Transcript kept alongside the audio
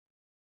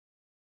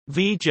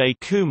Vijay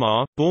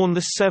Kumar,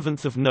 born 7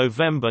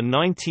 November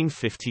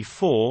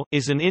 1954,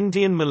 is an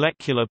Indian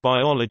molecular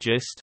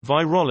biologist,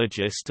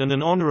 virologist and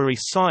an honorary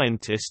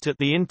scientist at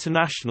the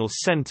International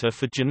Centre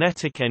for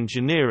Genetic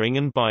Engineering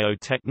and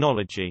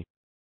Biotechnology.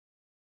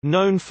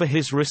 Known for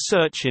his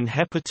research in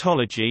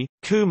hepatology,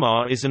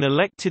 Kumar is an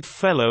elected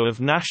Fellow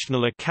of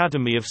National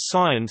Academy of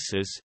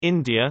Sciences,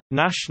 India,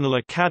 National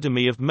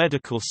Academy of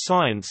Medical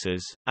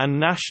Sciences, and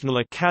National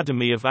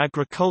Academy of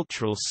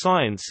Agricultural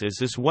Sciences,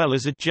 as well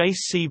as a J.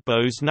 C.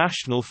 Bose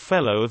National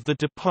Fellow of the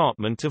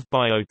Department of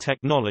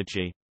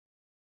Biotechnology.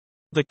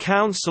 The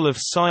Council of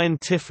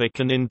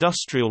Scientific and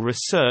Industrial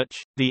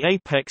Research, the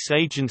apex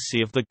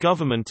agency of the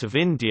Government of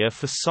India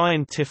for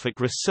Scientific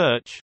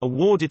Research,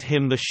 awarded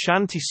him the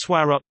Shanti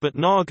Swarup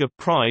Bhatnagar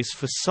Prize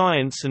for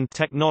Science and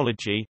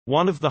Technology,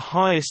 one of the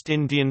highest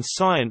Indian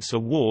science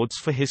awards,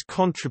 for his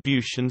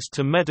contributions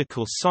to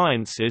medical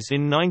sciences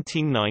in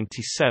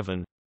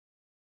 1997.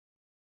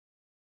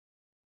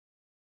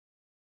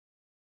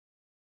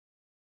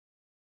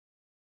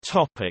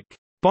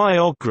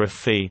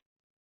 Biography.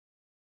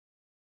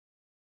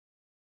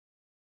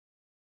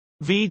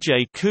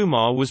 Vijay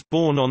Kumar was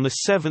born on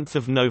 7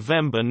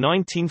 November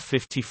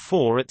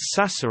 1954 at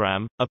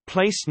Sasaram, a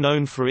place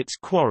known for its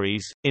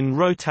quarries, in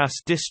Rohtas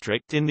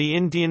district in the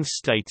Indian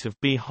state of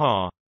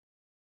Bihar.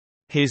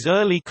 His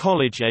early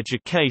college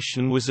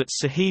education was at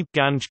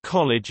Sahibganj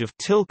College of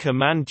Tilka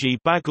Manji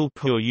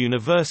Bhagalpur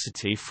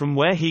University, from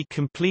where he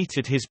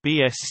completed his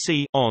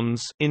BSc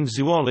Hons in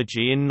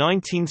zoology in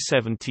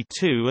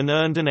 1972 and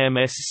earned an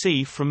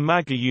MSc from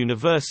Magar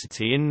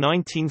University in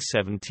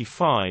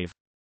 1975.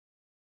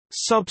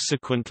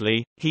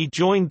 Subsequently, he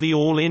joined the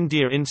All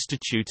India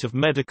Institute of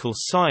Medical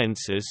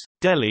Sciences,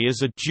 Delhi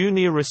as a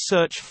junior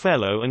research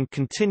fellow and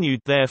continued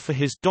there for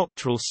his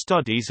doctoral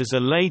studies as a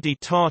Lady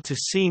Tata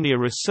senior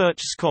research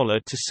scholar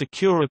to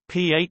secure a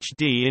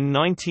PhD in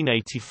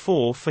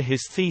 1984 for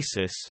his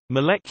thesis,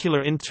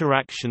 Molecular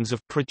Interactions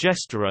of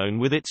Progesterone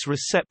with its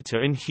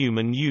Receptor in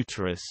Human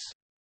Uterus.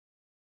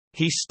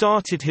 He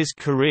started his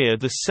career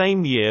the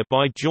same year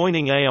by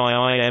joining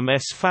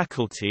AIIMS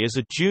faculty as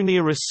a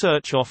junior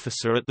research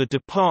officer at the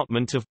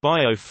Department of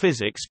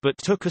Biophysics, but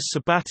took a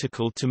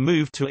sabbatical to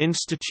move to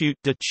Institut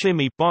de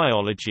Chimie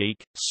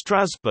Biologique,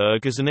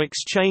 Strasbourg as an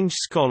exchange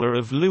scholar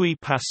of Louis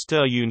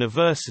Pasteur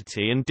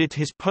University and did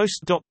his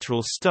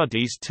postdoctoral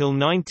studies till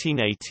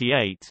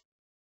 1988.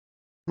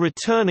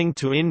 Returning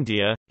to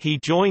India, he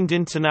joined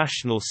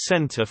International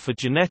Centre for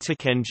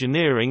Genetic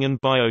Engineering and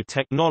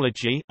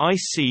Biotechnology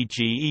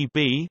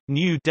 (ICGEB),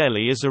 New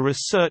Delhi as a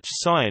research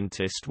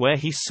scientist, where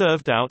he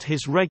served out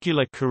his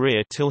regular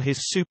career till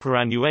his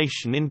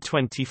superannuation in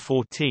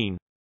 2014.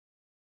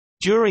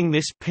 During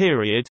this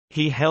period,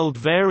 he held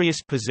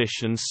various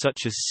positions such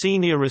as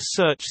Senior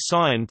Research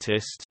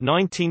Scientist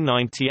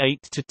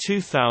 1998 to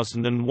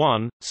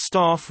 2001,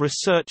 Staff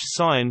Research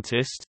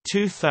Scientist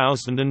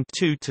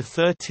 2002 to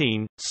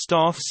 13,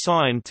 Staff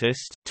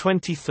Scientist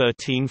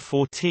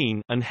 2013-14,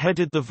 and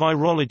headed the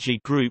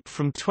Virology Group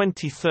from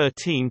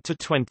 2013 to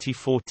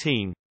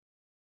 2014.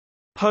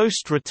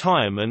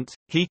 Post-retirement,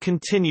 he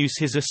continues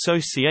his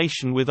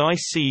association with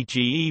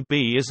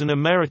ICGEB as an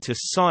emeritus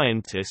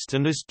scientist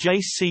and as J.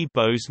 C.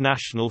 Bose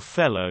National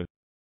Fellow.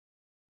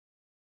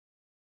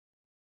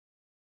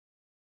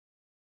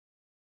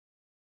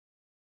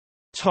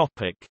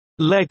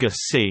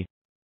 Legacy.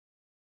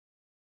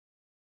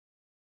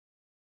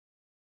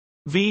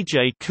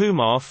 Vijay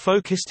Kumar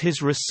focused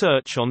his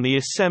research on the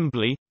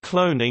assembly,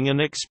 cloning and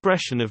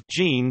expression of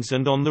genes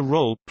and on the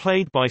role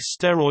played by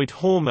steroid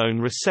hormone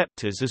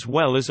receptors as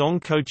well as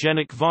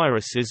oncogenic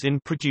viruses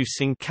in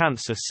producing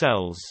cancer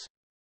cells.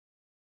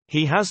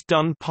 He has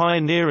done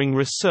pioneering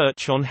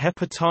research on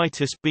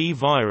hepatitis B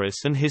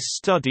virus, and his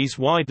studies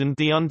widened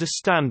the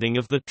understanding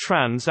of the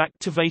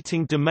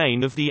trans-activating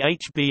domain of the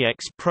HBX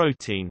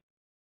protein.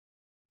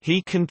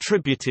 He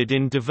contributed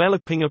in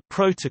developing a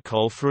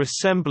protocol for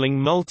assembling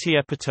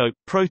multi-epitope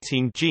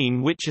protein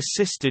gene which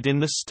assisted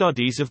in the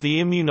studies of the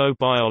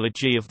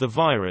immunobiology of the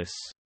virus.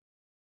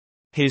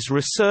 His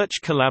research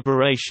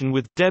collaboration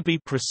with Debi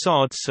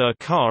Prasad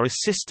Sarkar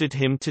assisted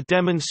him to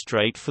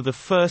demonstrate for the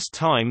first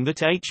time that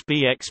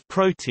HBX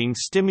protein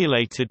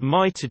stimulated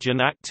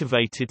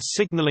mitogen-activated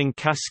signaling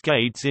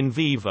cascades in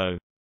vivo.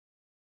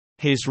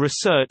 His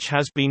research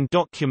has been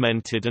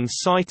documented and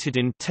cited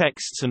in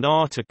texts and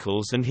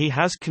articles, and he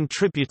has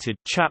contributed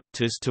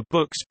chapters to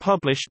books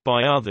published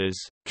by others.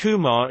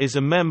 Kumar is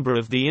a member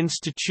of the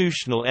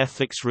Institutional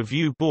Ethics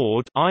Review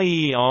Board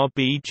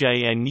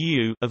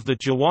 (IERBJNU) of the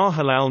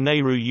Jawaharlal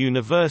Nehru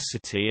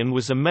University and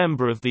was a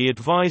member of the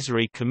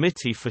Advisory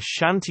Committee for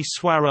Shanti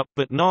Swarup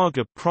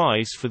Bhatnagar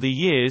Prize for the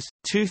years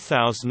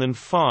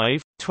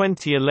 2005,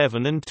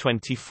 2011 and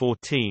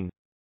 2014.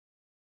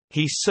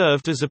 He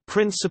served as a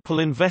principal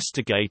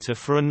investigator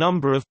for a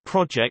number of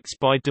projects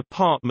by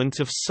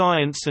Department of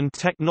Science and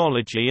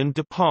Technology and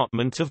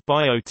Department of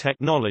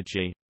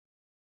Biotechnology.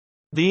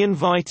 The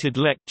invited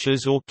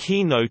lectures or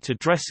keynote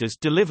addresses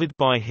delivered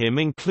by him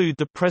include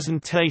the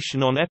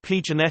presentation on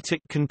epigenetic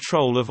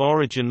control of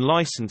origin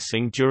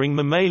licensing during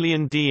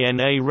mammalian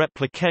DNA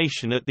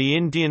replication at the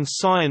Indian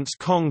Science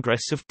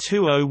Congress of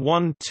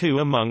 2012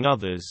 among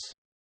others.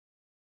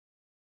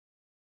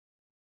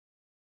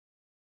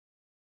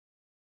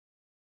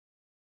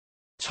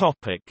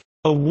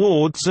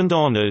 Awards and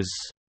honours.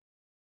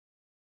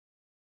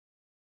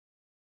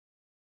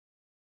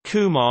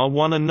 Kumar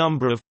won a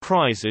number of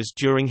prizes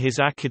during his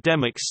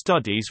academic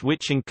studies,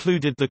 which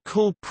included the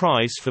Kull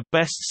Prize for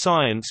Best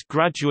Science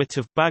Graduate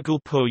of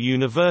Bhagalpur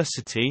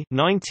University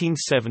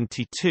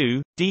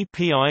 1972,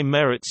 DPI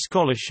Merit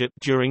Scholarship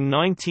during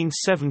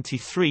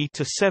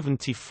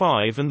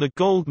 1973–75 and the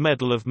Gold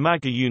Medal of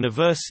Maga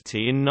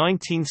University in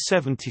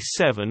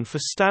 1977 for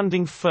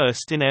standing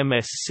first in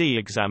MSc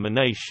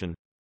examination.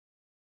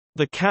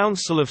 The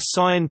Council of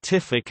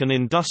Scientific and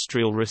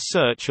Industrial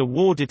Research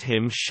awarded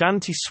him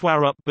Shanti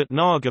Swarup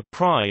Bhatnagar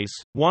Prize,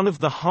 one of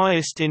the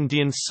highest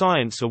Indian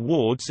science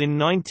awards, in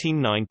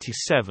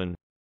 1997.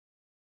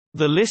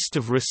 The list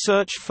of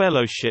research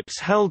fellowships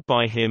held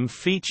by him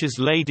features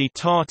Lady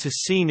Tata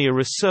Senior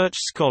Research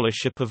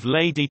Scholarship of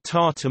Lady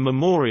Tata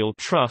Memorial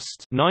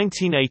Trust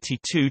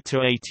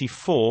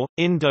 1982–84,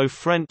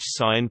 Indo-French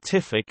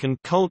Scientific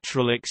and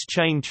Cultural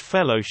Exchange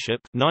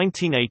Fellowship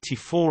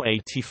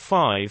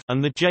 1984–85,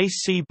 and the J.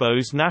 C.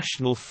 Bose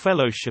National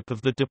Fellowship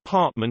of the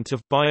Department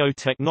of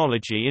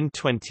Biotechnology in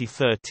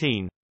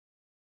 2013.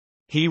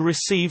 He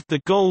received the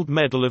Gold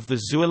Medal of the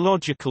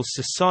Zoological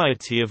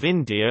Society of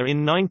India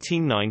in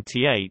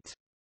 1998.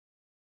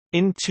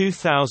 In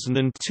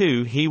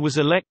 2002 he was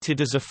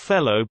elected as a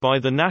Fellow by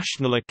the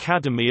National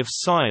Academy of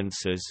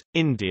Sciences,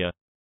 India.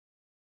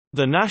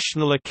 The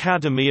National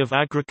Academy of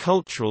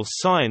Agricultural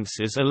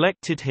Sciences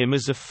elected him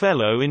as a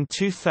Fellow in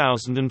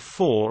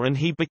 2004 and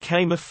he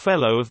became a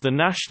Fellow of the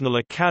National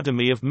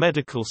Academy of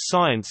Medical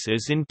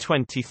Sciences in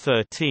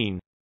 2013.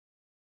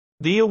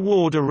 The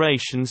award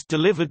orations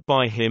delivered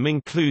by him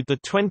include the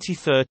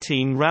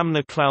 2013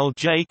 Ramnaklal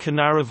J.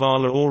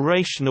 Kanarivala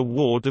Oration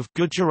Award of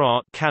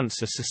Gujarat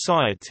Cancer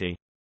Society.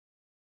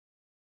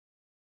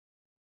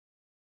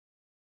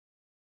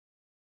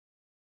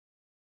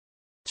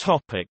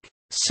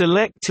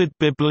 Selected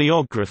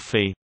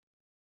bibliography.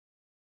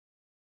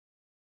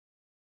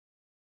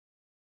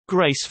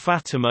 Grace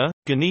Fatima,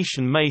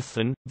 Ganeshan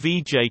Mathan,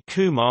 Vijay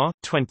Kumar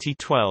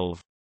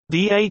 2012.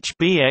 The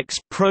HBX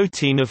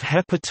protein of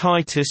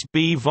hepatitis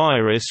B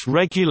virus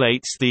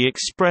regulates the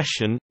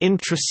expression,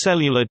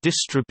 intracellular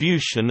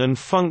distribution and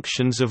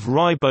functions of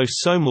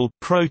ribosomal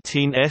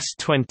protein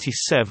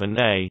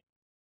S27A.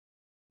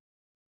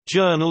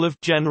 Journal of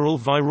General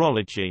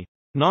Virology.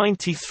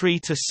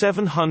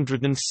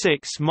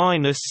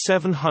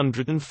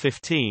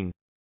 93–706–715.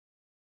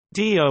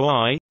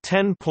 DOI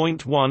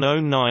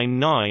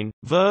 10.1099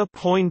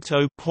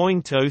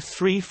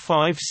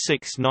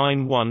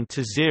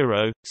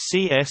 ver.0.035691-0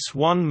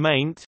 CS1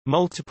 maint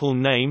multiple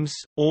names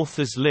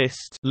authors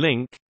list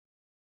link.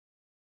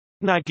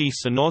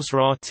 Nagisa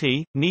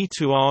Nosrati,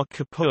 Neetu R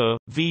Kapoor,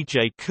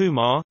 Vijay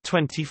Kumar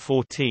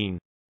 2014.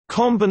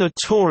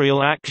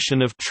 Combinatorial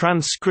action of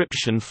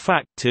transcription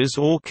factors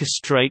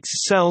orchestrates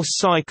cell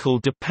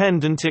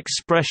cycle-dependent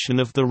expression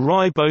of the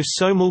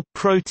ribosomal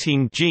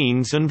protein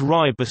genes and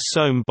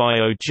ribosome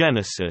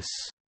biogenesis.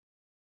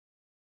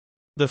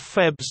 The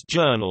Febs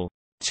Journal.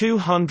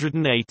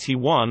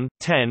 281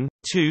 10,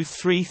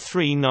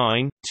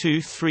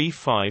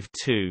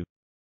 2339–2352.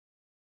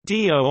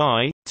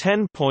 DOI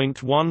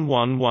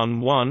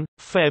 10.1111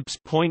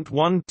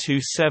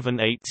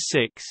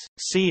 Febs.12786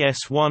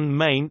 CS1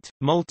 maint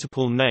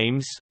multiple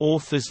names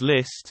authors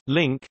list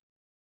link.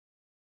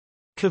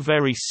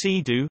 Kaveri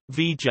Sidhu,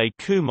 Vijay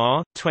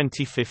Kumar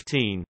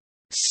 2015.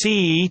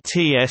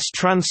 CETS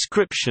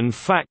transcription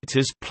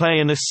factors play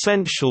an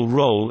essential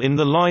role in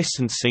the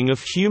licensing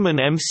of human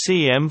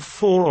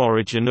MCM4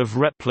 origin of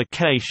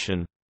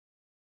replication.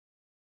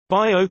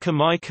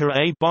 Biochimica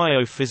A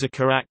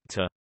Biophysica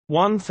Acta.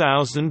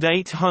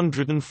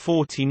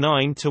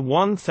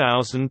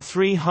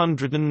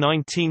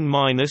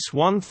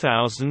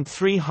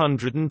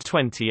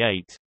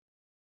 1849–1319–1328.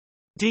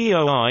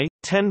 DOI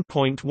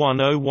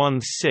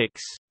 10.1016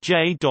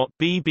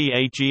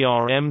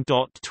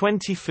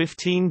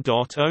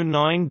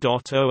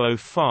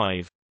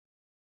 j.bbAgrm.2015.09.005.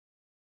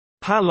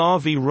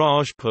 Pallavi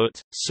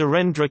Rajput,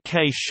 Surendra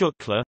K.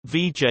 Shukla,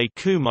 Vijay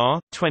Kumar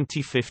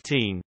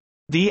 2015.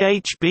 The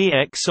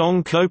HBX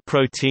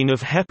oncoprotein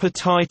of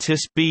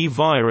hepatitis B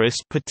virus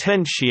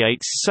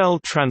potentiates cell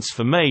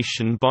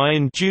transformation by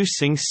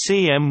inducing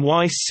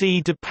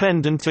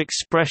CMYC-dependent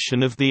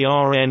expression of the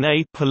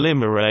RNA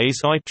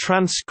polymerase I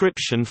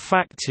transcription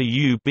factor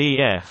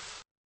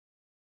UBF.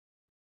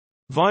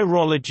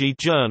 Virology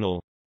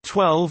Journal.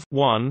 12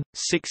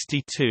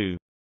 1/62.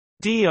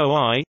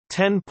 DOI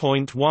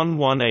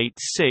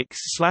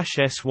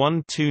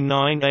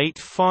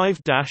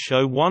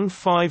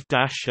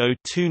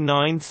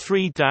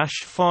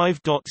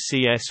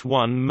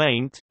 10.1186/S12985-015-0293-5.CS1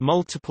 maint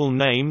multiple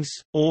names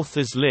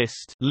authors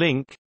list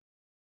link.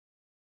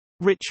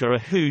 Richa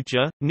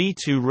Ahuja,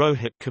 Neetu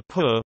Rohit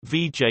Kapoor,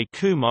 Vijay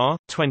Kumar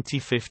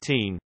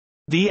 2015.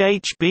 The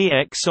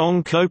HBx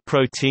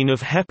oncoprotein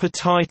of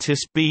hepatitis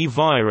B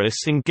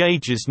virus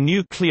engages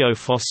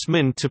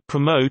nucleophosmin to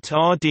promote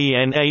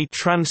rDNA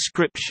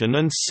transcription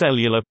and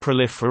cellular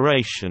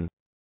proliferation.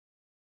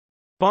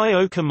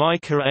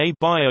 Biochimica a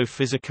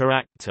Biophysica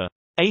Acta.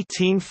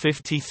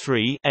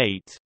 1853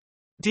 8.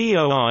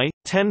 DOI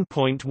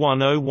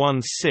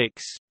 10.1016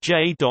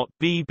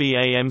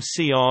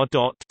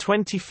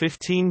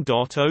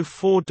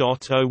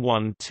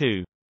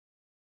 J.BBAMCR.2015.04.012.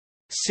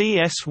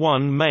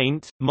 CS1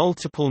 maint,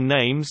 multiple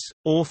names,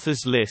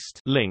 authors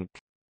list link.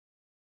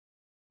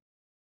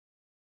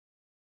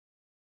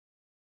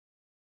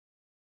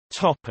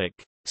 Topic.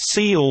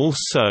 See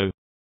also.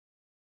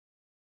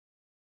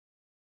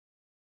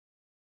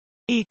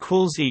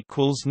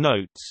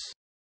 Notes